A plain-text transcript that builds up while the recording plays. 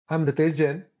I'm Ritesh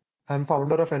Jain. I'm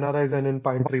founder of NRIZEN in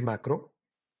Pine Tree Macro.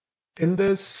 In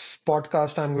this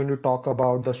podcast, I'm going to talk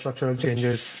about the structural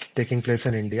changes taking place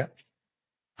in India.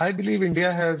 I believe India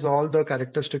has all the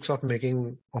characteristics of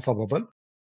making of a bubble,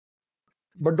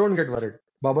 but don't get worried.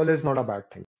 Bubble is not a bad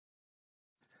thing.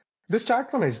 This chart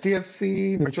from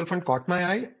HDFC mutual fund caught my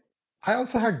eye. I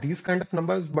also had these kind of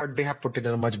numbers, but they have put it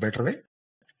in a much better way.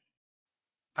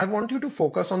 I want you to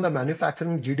focus on the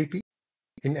manufacturing GDP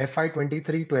in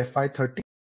FY23 to FY30,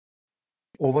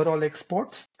 overall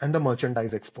exports, and the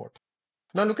merchandise export.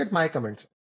 Now look at my comments.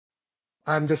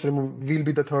 We'll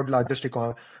be the third largest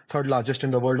in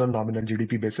the world on nominal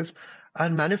GDP basis.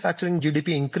 And manufacturing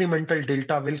GDP incremental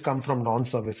delta will come from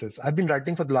non-services. I've been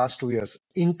writing for the last 2 years.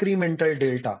 Incremental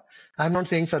delta. I'm not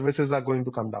saying services are going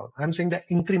to come down. I'm saying the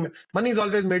increment. Money is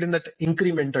always made in that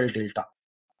incremental delta.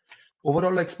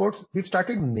 Overall exports, we've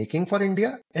started making for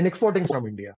India and exporting from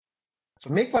India. So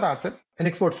make for ourselves and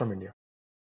exports from India.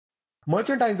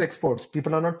 Merchandise exports,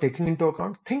 people are not taking into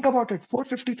account. Think about it,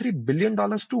 $453 billion to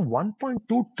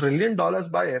 $1.2 trillion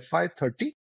by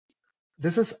FY30.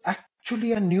 This is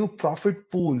actually a new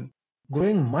profit pool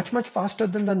growing much, much faster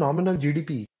than the nominal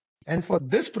GDP. And for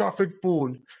this profit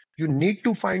pool, you need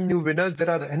to find new winners. There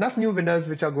are enough new winners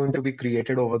which are going to be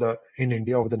created in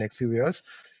India over the next few years.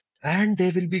 And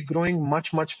they will be growing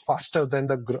much, much faster than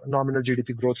the nominal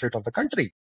GDP growth rate of the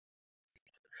country.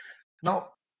 Now,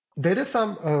 there is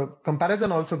some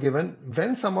comparison also given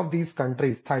when some of these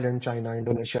countries, Thailand, China,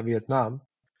 Indonesia, Vietnam,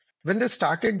 when they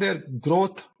started their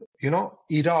growth,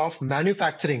 era of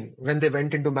manufacturing, when they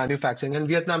went into manufacturing, and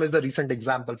Vietnam is the recent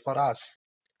example for us.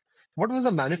 What was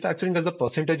the manufacturing as a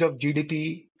percentage of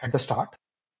GDP at the start?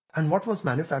 And what was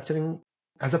manufacturing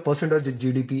as a percentage of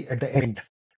GDP at the end?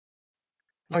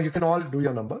 Now you can all do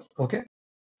your numbers, okay?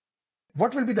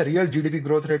 What will be the real GDP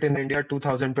growth rate in India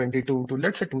 2022 to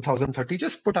let's say 2030?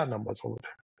 Just put our numbers over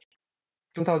there.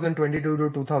 2022 to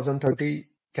 2030,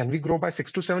 can we grow by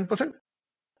 6 to 7%?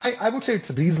 I would say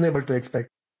it's reasonable to expect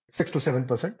 6 to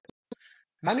 7%.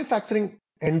 Manufacturing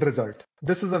end result.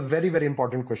 This is a very, very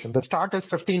important question. The start is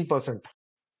 15%.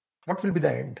 What will be the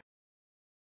end?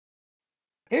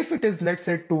 If it is, let's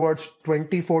say, towards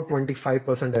 24,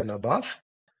 25% and above,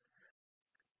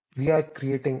 we are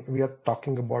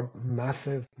talking about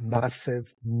massive,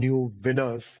 massive new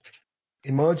winners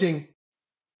emerging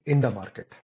in the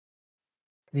market.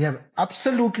 We have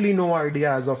absolutely no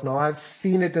idea as of now. I've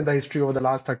seen it in the history over the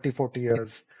last 30, 40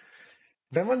 years.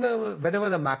 Whenever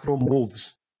the macro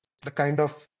moves, the kind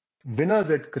of winners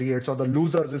it creates or the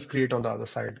losers it creates on the other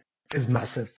side is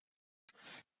massive.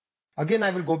 Again,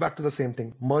 I will go back to the same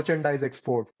thing. Merchandise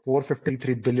export,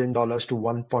 $453 billion to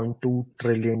 $1.2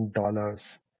 trillion.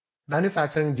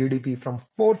 Manufacturing GDP from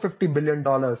 $450 billion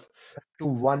to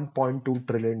 $1.2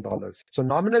 trillion. So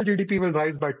nominal GDP will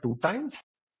rise by 2 times,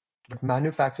 but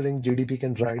manufacturing GDP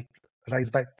can rise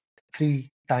by 3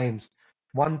 times,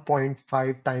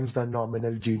 1.5 times the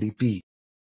nominal GDP.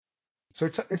 So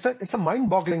it's a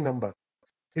mind-boggling number.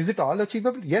 Is it all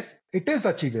achievable? Yes, it is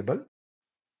achievable.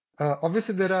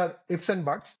 Obviously, there are ifs and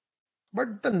buts,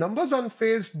 but the numbers on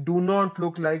face do not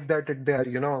look like that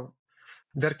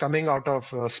they're coming out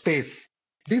of space.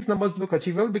 These numbers look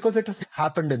achievable because it has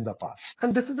happened in the past.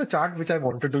 And this is the chart which I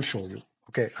wanted to show you.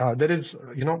 Okay, there is,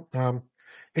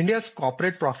 India's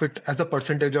corporate profit as a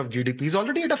percentage of GDP is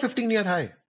already at a 15-year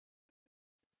high.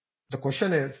 The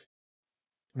question is,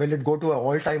 will it go to an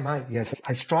all-time high? Yes,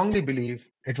 I strongly believe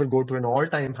it will go to an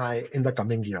all-time high in the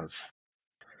coming years.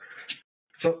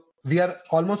 So we are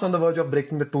almost on the verge of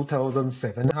breaking the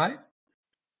 2007 high.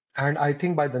 And I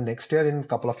think by the next year, in a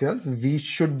couple of years, we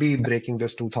should be breaking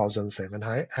this 2007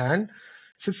 high. And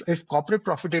since if corporate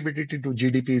profitability to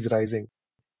GDP is rising,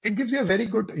 it gives you a very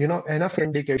good, enough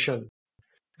indication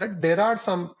that there are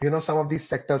some of these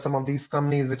sectors, some of these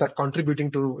companies which are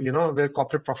contributing to, where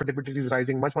corporate profitability is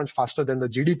rising much, much faster than the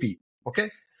GDP.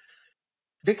 Okay.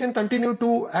 They can continue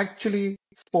to actually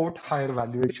support higher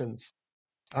valuations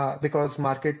because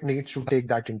market needs to take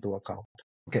that into account.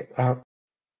 Okay.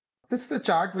 This is a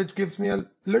chart which gives me a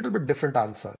little bit different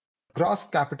answer. Gross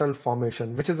capital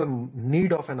formation, which is a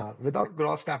need of an hour. Without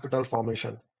gross capital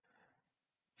formation,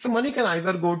 so money can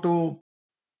either go to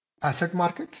asset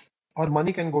markets or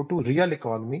money can go to real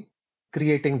economy,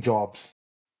 creating jobs.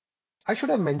 I should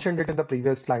have mentioned it in the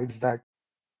previous slides that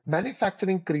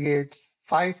manufacturing creates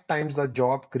 5 times the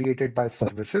job created by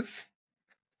services.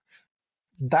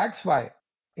 That's why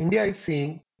India is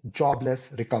seeing jobless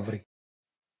recovery.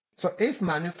 So if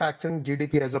manufacturing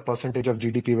GDP as a percentage of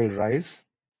GDP will rise,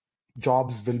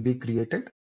 jobs will be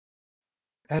created.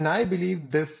 And I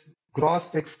believe this gross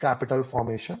fixed capital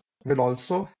formation will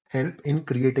also help in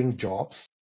creating jobs.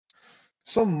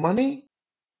 So money,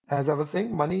 as I was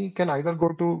saying, money can either go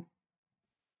to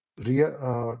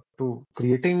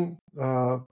creating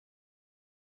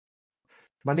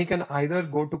money can either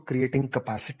go to creating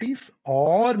capacities,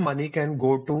 or money can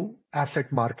go to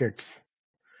asset markets.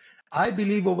 I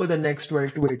believe over the next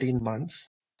 12 to 18 months,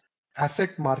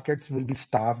 asset markets will be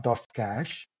starved of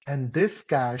cash, and this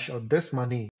cash or this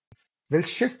money will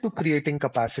shift to creating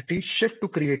capacity, shift to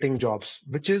creating jobs,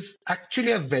 which is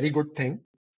actually a very good thing.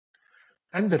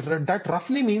 And that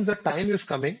roughly means that time is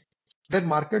coming where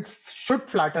markets should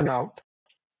flatten out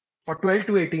for 12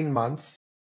 to 18 months,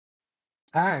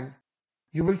 and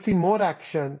you will see more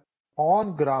action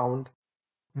on ground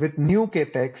with new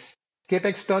capex,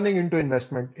 capex turning into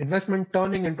investment, investment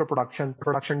turning into production,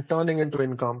 production turning into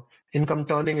income, income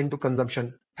turning into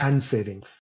consumption and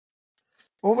savings.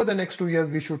 Over the next 2 years,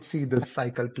 we should see this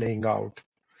cycle playing out,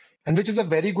 and which is a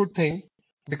very good thing,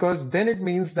 because then it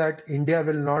means that India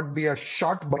will not be a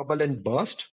short bubble and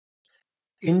burst.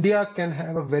 India can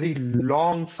have a very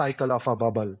long cycle of a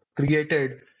bubble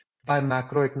created by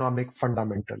macroeconomic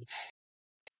fundamentals.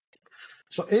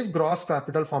 So if gross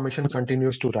capital formation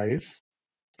continues to rise,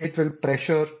 it will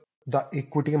pressure the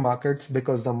equity markets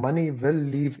because the money will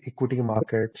leave equity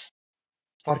markets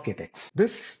for capex.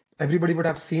 This, everybody would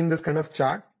have seen this kind of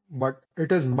chart, but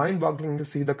it is mind-boggling to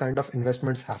see the kind of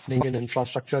investments happening in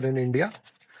infrastructure in India.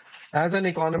 As an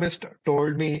economist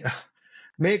told me,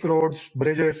 make roads,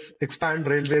 bridges, expand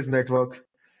railways network,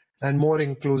 and more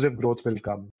inclusive growth will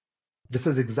come. This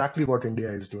is exactly what India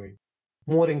is doing.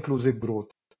 More inclusive growth.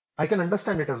 I can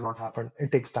understand it has not happened.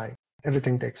 It takes time.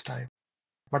 Everything takes time.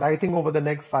 But I think over the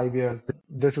next 5 years,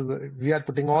 we are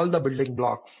putting all the building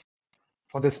blocks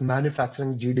for this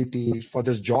manufacturing GDP, for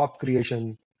this job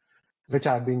creation, which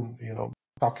I've been,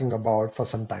 talking about for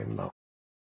some time now.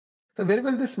 So where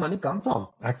will this money come from,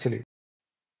 actually?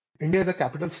 India is a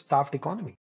capital-starved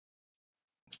economy.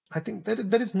 I think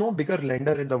there is no bigger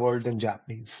lender in the world than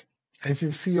Japanese. And if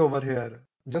you see over here,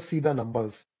 just see the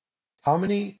numbers. How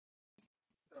many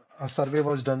a survey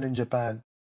was done in Japan?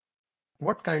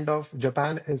 What kind of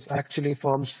Japan is actually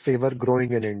firms favor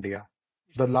growing in India?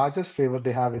 The largest favor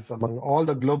they have is among all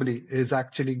the globally is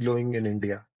actually growing in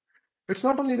India. It's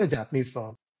not only the Japanese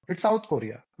firm, it's South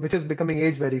Korea, which is becoming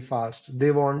age very fast.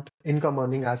 They want income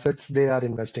earning assets. They are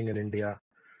investing in India.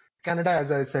 Canada,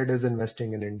 as I said, is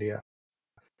investing in India.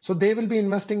 So they will be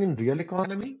investing in real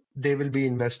economy. They will be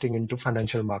investing into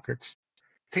financial markets.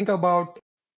 Think about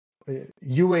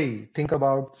UAE, think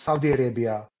about Saudi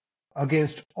Arabia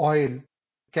against oil.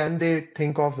 Can they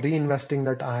think of reinvesting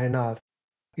that INR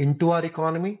into our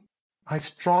economy? I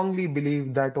strongly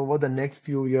believe that over the next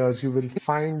few years, you will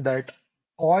find that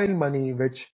oil money,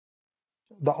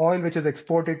 the oil which is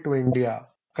exported to India,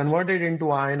 converted into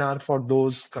INR for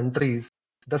those countries,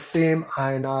 the same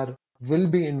INR will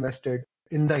be invested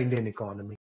in the Indian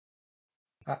economy.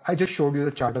 I just showed you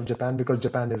the chart of Japan because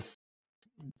Japanese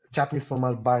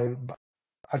firms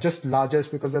are just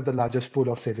largest because they're the largest pool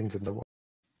of savings in the world.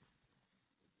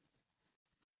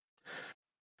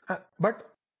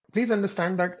 But please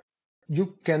understand that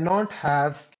you cannot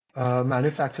have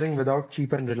manufacturing without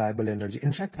cheap and reliable energy.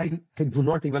 In fact, I do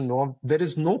not even know there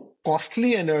is no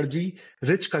costly energy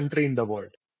rich country in the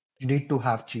world. You need to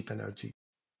have cheap energy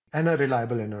and a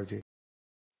reliable energy.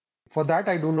 For that,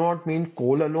 I do not mean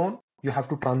coal alone. You have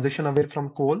to transition away from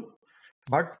coal.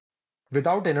 But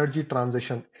without energy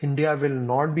transition, India will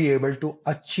not be able to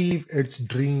achieve its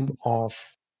dream of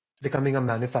becoming a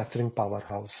manufacturing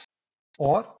powerhouse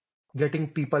or getting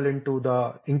people into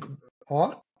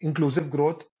or inclusive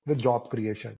growth with job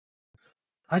creation.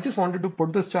 I just wanted to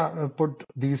put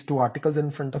these two articles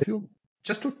in front of you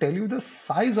just to tell you the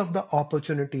size of the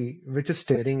opportunity which is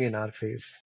staring in our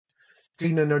face.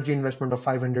 Clean energy investment of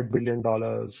 $500 billion,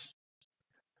 renewables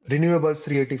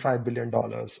 $385 billion.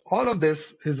 All of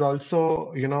this is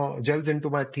also, gels into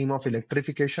my theme of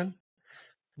electrification,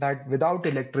 that without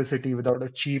electricity, without a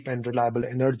cheap and reliable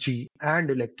energy and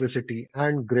electricity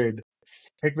and grid,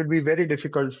 it will be very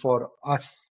difficult for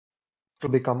us to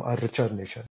become a richer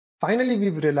nation. Finally,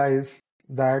 we've realized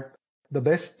that the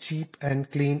best cheap and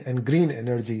clean and green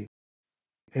energy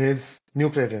is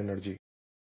nuclear energy.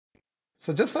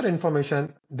 So just for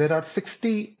information, there are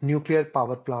 60 nuclear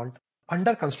power plants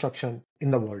under construction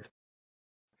in the world.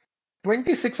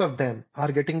 26 of them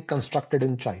are getting constructed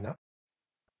in China.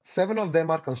 7 of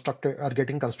them are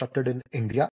getting constructed in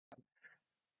India.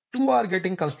 2 are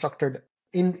getting constructed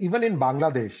even in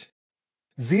Bangladesh.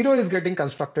 0 is getting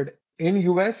constructed in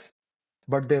US,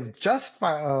 but they've just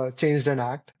changed an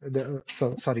act.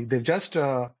 They've just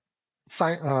cleared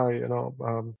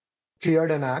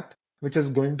an act which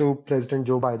is going to President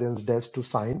Joe Biden's desk to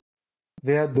sign.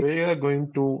 where they are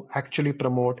going to actually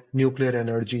promote nuclear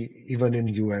energy even in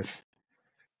US.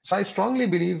 So I strongly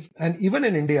believe, and even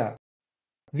in India,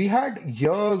 we had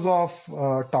years of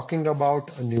talking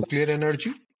about nuclear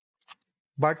energy,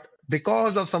 but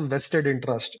because of some vested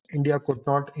interest, India could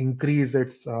not increase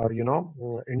its,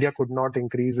 India could not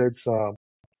increase its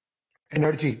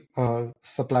energy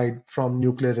supplied from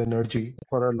nuclear energy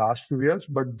for the last few years.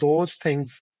 But those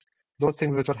things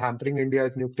which are hampering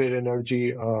India's nuclear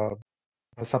energy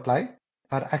supply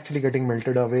are actually getting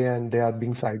melted away and they are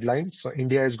being sidelined. So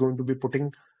India is going to be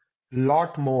putting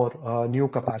lot more new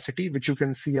capacity, which you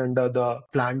can see under the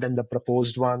planned and the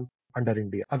proposed one under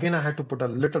India. Again, I had to put a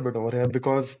little bit over here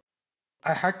because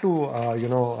I had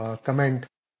to, comment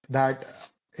that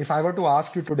if I were to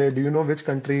ask you today, do you know which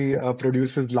country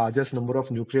produces largest number of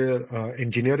nuclear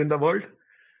engineer in the world?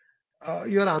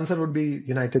 Your answer would be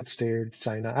United States,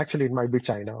 China. Actually, it might be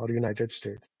China or United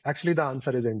States. Actually, the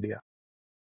answer is India.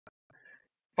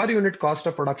 Per unit cost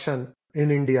of production in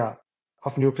India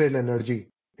of nuclear energy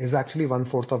is actually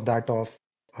one-fourth of that of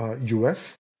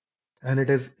US, and it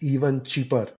is even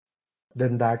cheaper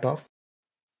than that of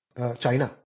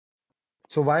China.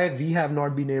 So why we have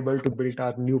not been able to build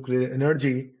our nuclear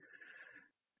energy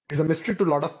is a mystery to a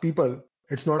lot of people.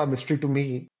 It's not a mystery to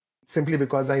me, simply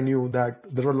because I knew that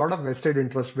there were a lot of vested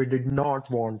interests. We did not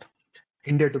want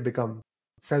India to become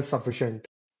self-sufficient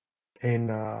in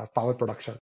power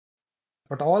production.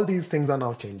 But all these things are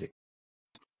now changing.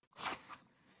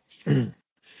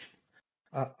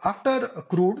 After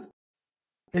crude,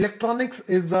 electronics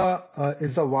is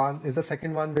the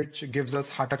second one which gives us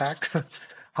heart attack,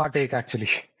 heartache actually,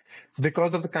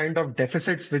 because of the kind of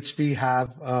deficits which we have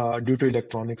due to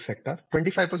electronics sector.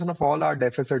 25% of all our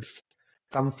deficits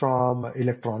come from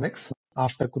electronics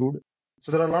after crude.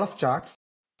 So there are a lot of charts,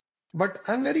 but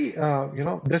I'm very,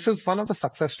 this is one of the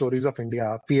success stories of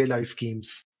India, PLI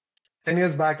schemes. 10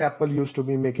 years back, Apple used to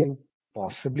be making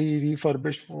possibly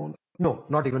refurbished phone. No,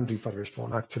 not even refurbished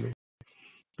phone actually.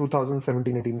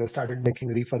 2017-18, they started making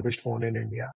refurbished phone in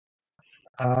India.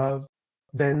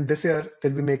 Then this year,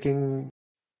 they'll be making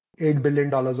 $8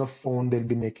 billion of phone they'll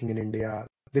be making in India.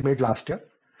 They made last year.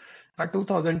 By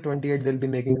 2028, they'll be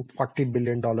making $40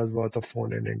 billion worth of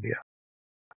phone in India.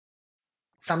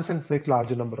 Samsung makes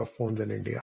larger number of phones in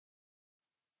India.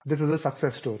 This is a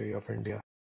success story of India.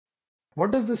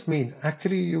 What does this mean?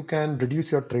 Actually, you can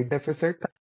reduce your trade deficit,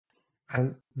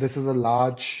 and this is a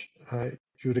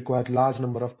you require large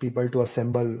number of people to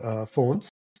assemble phones.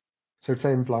 So it's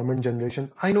an employment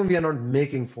generation. I know we are not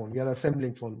making phone, we are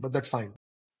assembling phone, but that's fine.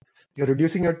 You're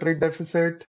reducing your trade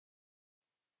deficit.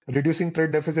 Reducing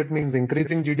trade deficit means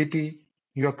increasing GDP.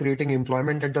 You're creating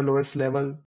employment at the lowest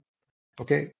level.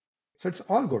 Okay. So it's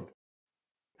all good.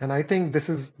 And I think this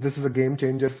is a game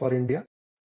changer for India.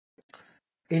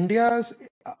 India's,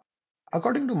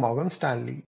 according to Morgan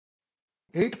Stanley,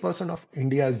 8% of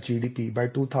India's GDP by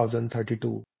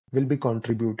 2032 will be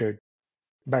contributed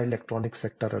by electronic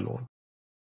sector alone.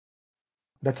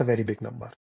 That's a very big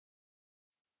number.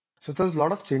 So there's a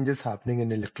lot of changes happening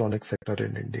in electronic sector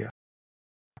in India.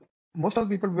 Most of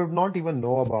the people will not even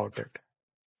know about it.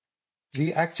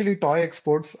 We actually toy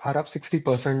exports are up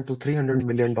 60% to $300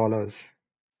 million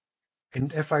in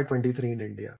FY23 in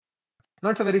India. Now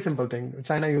it's a very simple thing.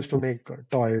 China used to make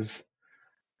toys,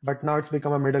 but now it's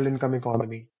become a middle income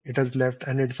economy. It has left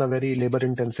and it's a very labor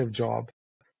intensive job.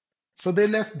 So they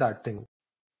left that thing.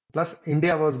 Plus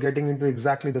India was getting into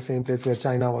exactly the same place where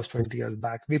China was 20 years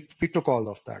back. We took all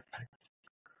of that thing.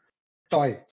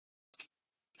 Toy.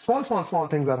 Small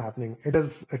things are happening. It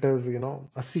is,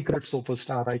 a secret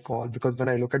superstar I call, because when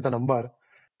I look at the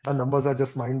numbers are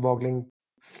just mind-boggling,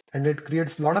 and it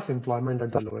creates a lot of employment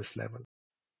at the lowest level.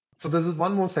 So this is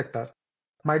one more sector,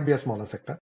 might be a smaller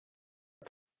sector,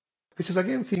 which is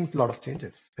again seeing a lot of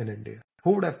changes in India.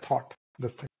 Who would have thought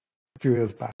this thing a few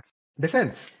years back?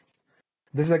 Defense.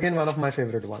 This is again one of my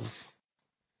favorite ones.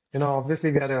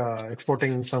 Obviously we are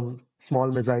exporting some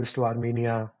small missiles to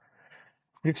Armenia.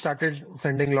 We've started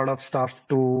sending a lot of stuff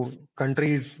to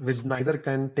countries which neither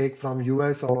can take from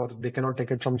US or they cannot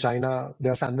take it from China. They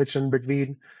are sandwiched in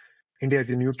between. India is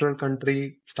a neutral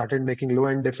country, started making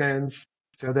low-end defense,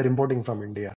 so they're importing from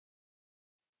India.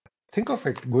 Think of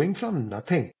it, going from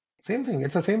nothing. Same thing,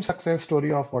 it's the same success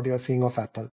story of what you're seeing of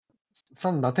Apple.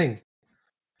 From nothing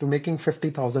to making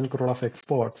 50,000 crore of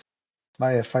exports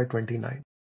by FY29.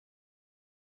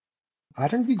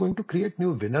 Aren't we going to create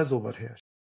new winners over here?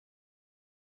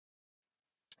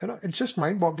 It's just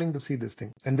mind-boggling to see this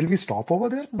thing. And will we stop over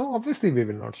there? No, obviously we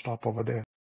will not stop over there.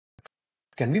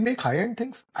 Can we make high-end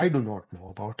things? I do not know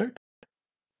about it.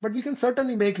 But we can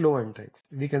certainly make low-end things.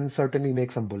 We can certainly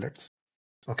make some bullets.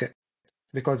 Okay.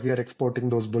 because we are exporting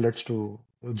those bullets to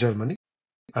Germany.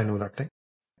 I know that thing.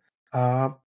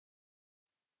 Uh,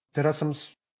 there are some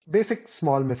basic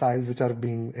small missiles which are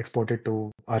being exported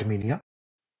to Armenia.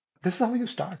 This is how you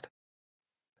start.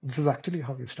 This is actually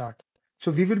how you start.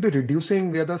 So we will be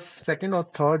reducing. We are the second or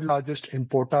third largest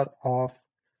importer of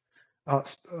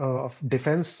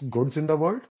defense goods in the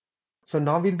world. So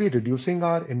now we'll be reducing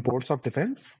our imports of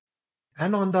defense.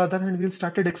 And on the other hand, we'll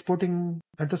started exporting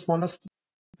at the smallest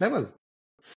level.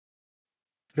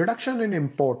 Reduction in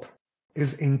import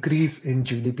is increase in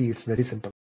GDP. It's very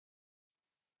simple.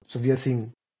 So we are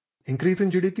seeing increase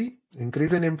in GDP,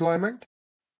 increase in employment,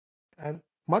 and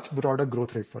much broader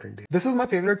growth rate for India. This is my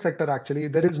favorite sector actually.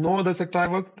 There is no other sector I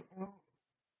worked.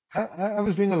 I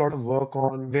was doing a lot of work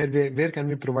on where can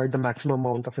we provide the maximum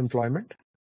amount of employment.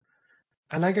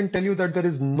 And I can tell you that there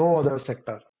is no other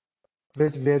sector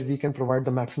where we can provide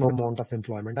the maximum amount of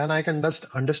employment. And I can just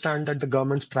understand that the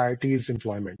government's priority is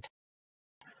employment.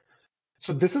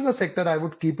 So this is a sector I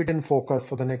would keep it in focus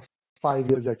for the next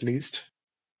 5 years at least,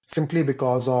 simply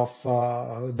because of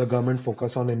the government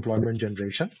focus on employment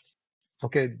generation.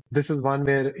 Okay, this is one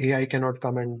where AI cannot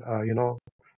come and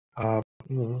uh,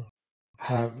 mm,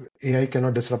 have AI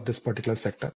cannot disrupt this particular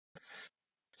sector.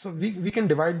 So we can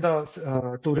divide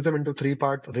the tourism into three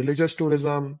parts: religious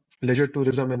tourism, leisure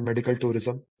tourism, and medical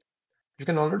tourism. You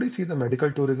can already see the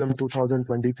medical tourism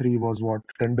 2023 was what,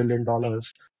 $10 billion.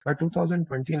 By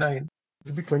 2029, it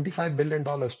will be $25 billion,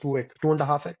 2x,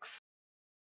 2.5x.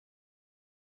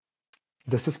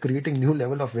 This is creating new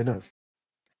level of winners.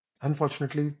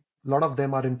 Unfortunately, a lot of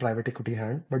them are in private equity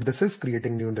hand, but this is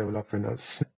creating new level of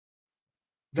winners.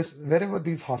 This, wherever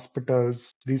these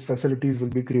hospitals, these facilities will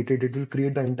be created, it will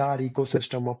create the entire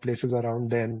ecosystem of places around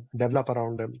them, develop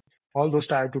around them. All those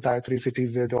tier 2, tier 3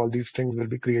 cities where all these things will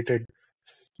be created,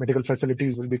 medical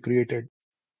facilities will be created.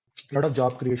 A lot of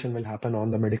job creation will happen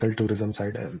on the medical tourism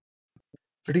side. I'm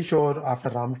pretty sure after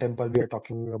Ram Temple, we are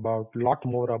talking about a lot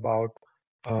more about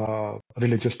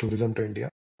religious tourism to India.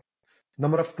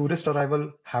 Number of tourist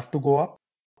arrival have to go up.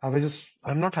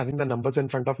 I'm not having the numbers in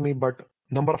front of me, but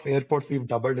number of airports we've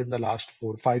doubled in the last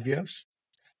 4 or 5 years.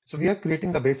 So we are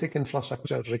creating the basic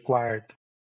infrastructure required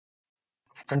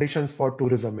conditions for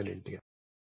tourism in India.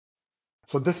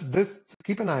 So this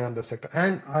keep an eye on the sector.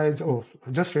 And I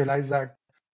just realized that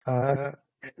uh,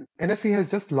 NSE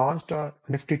has just launched a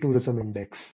Nifty Tourism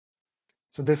Index.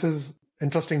 So this is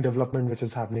interesting development which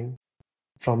is happening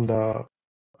from the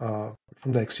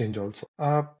exchange also.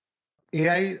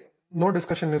 AI, no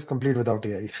discussion is complete without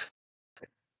AI.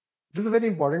 This is a very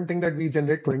important thing that we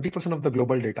generate 20% of the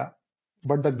global data,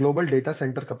 but the global data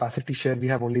center capacity share, we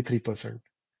have only 3%.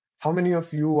 How many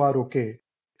of you are okay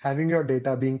having your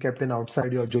data being kept in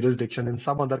outside your jurisdiction in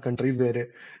some other countries where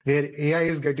AI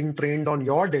is getting trained on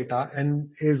your data and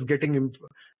is getting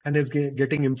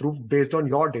getting improved based on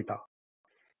your data?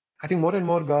 I think more and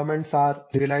more governments are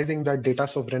realizing that data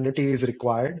sovereignty is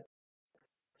required.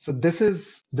 So this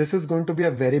is going to be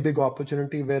a very big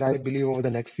opportunity where I believe over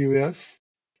the next few years,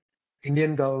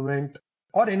 Indian government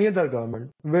or any other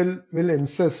government will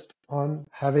insist on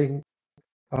having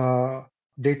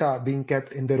data being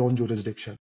kept in their own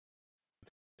jurisdiction.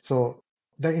 So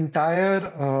the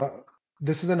entire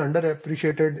this is an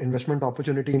underappreciated investment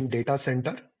opportunity in data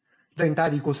center. The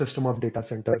entire ecosystem of data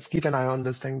centers. Keep an eye on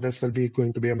this thing. This will be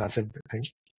going to be a massive thing.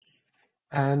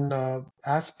 And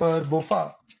as per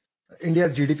BOFA,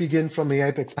 India's GDP gain from AI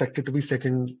is expected to be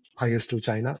second highest to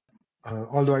China.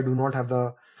 Although I do not have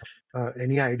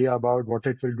any idea about what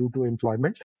it will do to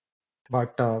employment,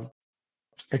 but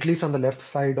at least on the left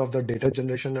side of the data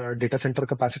generation data center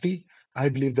capacity, I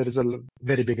believe there is a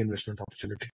very big investment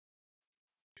opportunity.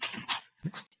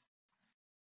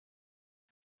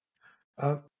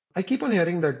 Uh, I keep on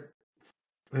hearing that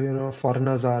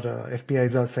foreigners are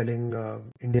FPIs are selling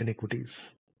Indian equities.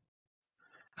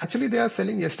 Actually, they are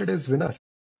selling yesterday's winner.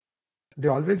 They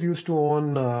always used to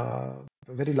own a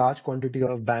very large quantity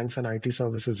of banks and IT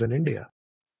services in India.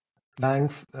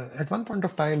 Banks, at one point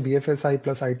of time, BFSI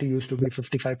plus IT used to be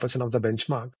 55% of the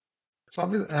benchmark. So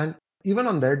and even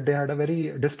on that, they had a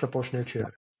very disproportionate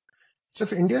share. So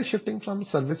if India is shifting from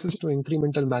services to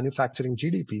incremental manufacturing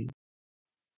GDP,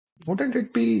 wouldn't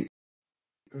it be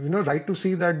right to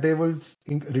see that they will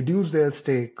reduce their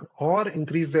stake or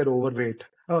increase their overweight?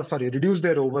 Oh, sorry, reduce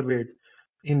their overweight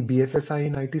in BFSI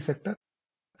and IT sector?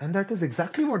 And that is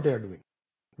exactly what they are doing.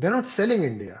 They're not selling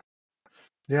India.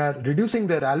 They are reducing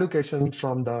their allocation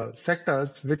from the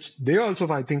sectors which they also,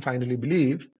 I think, finally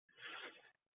believe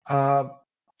uh,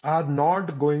 are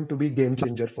not going to be game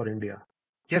changer for India.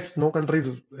 Yes, no country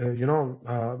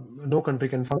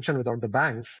can function without the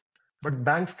banks. But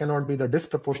banks cannot be the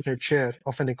disproportionate share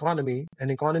of an economy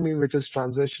which is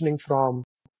transitioning from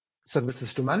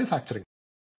services to manufacturing.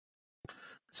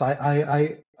 So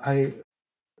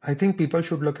I think people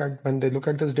should look at, when they look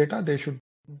at this data, they should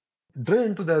drill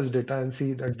into this data and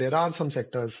see that there are some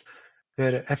sectors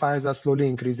where FIs are slowly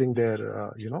increasing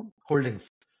their holdings.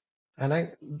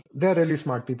 And they're really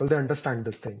smart people. They understand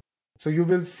this thing. So you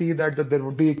will see that there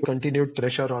would be continued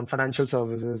pressure on financial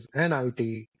services and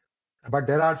IT, but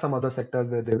there are some other sectors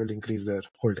where they will increase their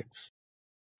holdings.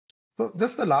 So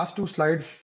just the last two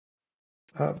slides.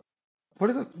 What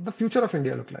does the future of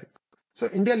India look like? So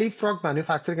India leapfrogged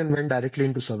manufacturing and went directly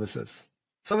into services.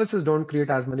 Services don't create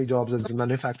as many jobs as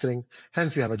manufacturing,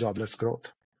 hence you have a jobless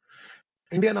growth.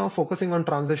 India now focusing on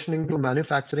transitioning to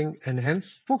manufacturing and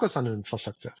hence focus on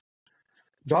infrastructure.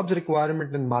 Jobs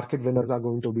requirement and market winners are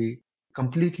going to be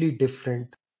completely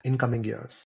different in coming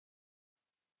years.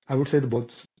 I would say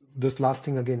this last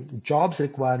thing again, jobs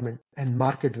requirement and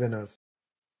market winners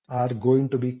are going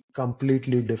to be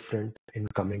completely different in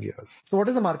coming years. So what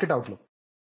is the market outlook?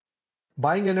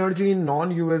 Buying energy in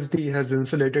non-USD has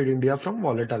insulated India from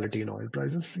volatility in oil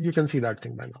prices. You can see that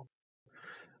thing by now.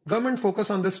 Government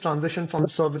focus on this transition from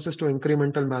services to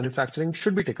incremental manufacturing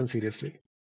should be taken seriously.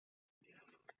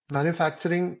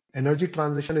 Manufacturing energy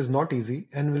transition is not easy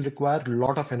and will require a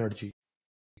lot of energy.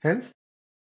 Hence,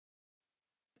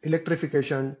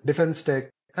 electrification, defense tech,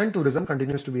 and tourism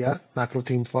continues to be a macro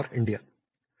theme for India.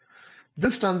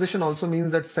 This transition also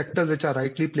means that sectors which are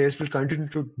rightly placed will continue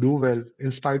to do well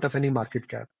in spite of any market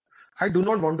cap. I do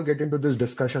not want to get into this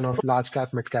discussion of large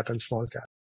cap, mid cap, and small cap.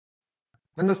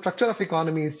 When the structure of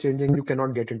economy is changing, you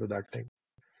cannot get into that thing.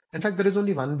 In fact, there is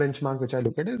only one benchmark which I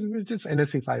look at, which is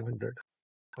NSE 500.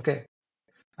 Okay.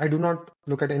 I do not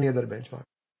look at any other benchmark.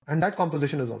 And that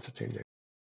composition is also changing.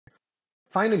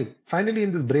 Finally,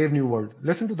 in this brave new world,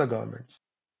 listen to the governments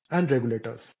and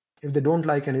regulators. If they don't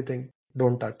like anything,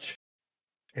 don't touch.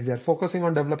 If they are focusing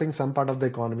on developing some part of the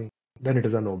economy, then it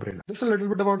is a no-brainer. Just a little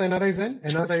bit about NRIZEN.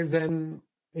 NRIZEN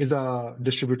is a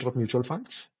distributor of mutual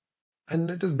funds,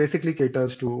 and it is basically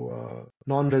caters to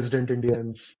non-resident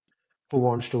Indians who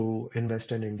wants to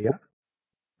invest in India.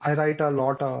 I write a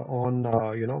lot on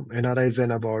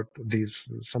NRIZEN about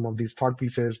some of these thought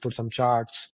pieces, put some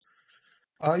charts.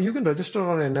 You can register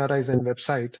on NRIZEN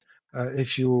website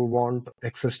if you want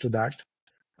access to that.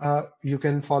 You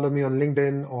can follow me on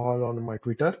LinkedIn or on my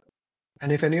Twitter.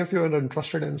 And if any of you are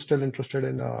still interested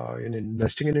in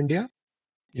investing in India,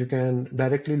 you can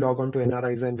directly log on to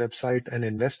NRIZEN website and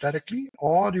invest directly,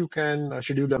 or you can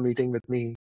schedule a meeting with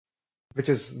me, which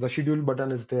is the schedule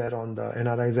button is there on the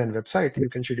NRIZEN website. You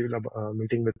can schedule a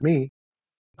meeting with me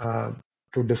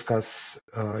to discuss,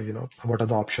 what are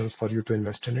the options for you to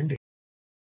invest in India.